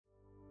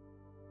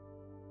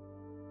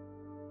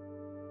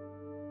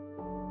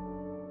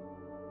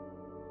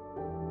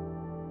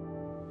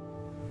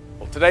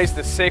Today's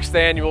the 6th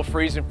annual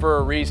Freezin for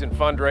a Reason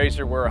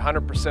fundraiser where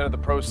 100% of the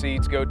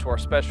proceeds go to our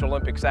Special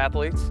Olympics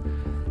athletes.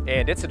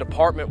 And it's a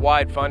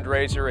department-wide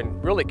fundraiser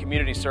and really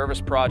community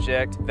service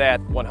project that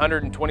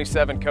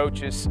 127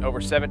 coaches, over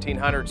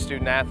 1,700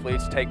 student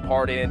athletes take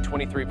part in,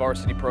 23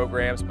 varsity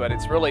programs, but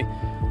it's really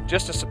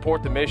just to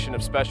support the mission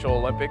of Special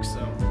Olympics.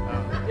 So,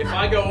 if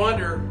I go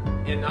under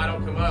and I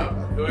don't come up,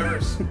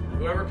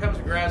 whoever comes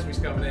and grabs me is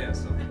coming in.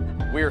 So.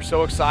 We are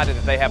so excited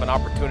that they have an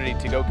opportunity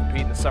to go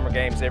compete in the Summer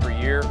Games every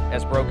year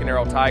as Broken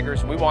Arrow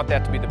Tigers. We want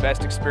that to be the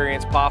best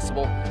experience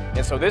possible.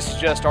 And so this is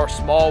just our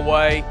small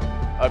way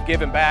of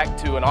giving back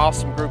to an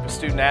awesome group of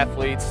student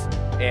athletes.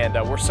 And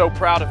we're so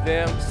proud of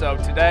them. So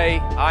today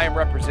I am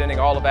representing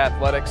all of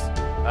athletics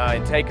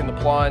and taking the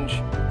plunge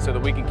so that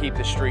we can keep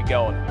this streak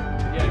going.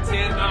 Yeah,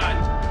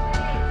 10-9.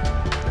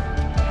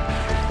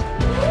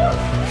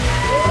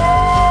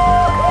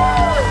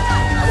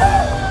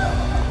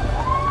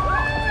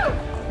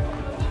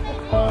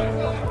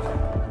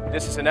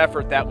 This is an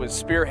effort that was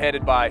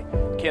spearheaded by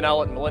Ken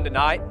Ellett and Melinda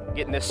Knight,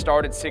 getting this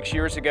started 6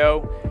 years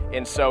ago.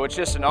 And so it's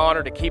just an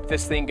honor to keep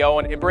this thing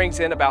going. It brings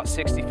in about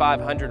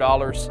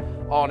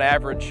 $6,500 on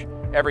average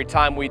every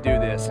time we do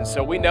this. And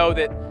so we know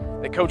that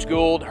Coach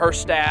Gould, her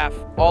staff,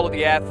 all of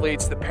the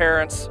athletes, the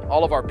parents,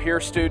 all of our peer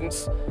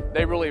students,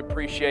 they really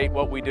appreciate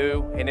what we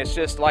do. And it's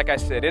just, like I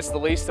said, it's the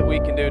least that we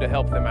can do to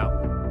help them out.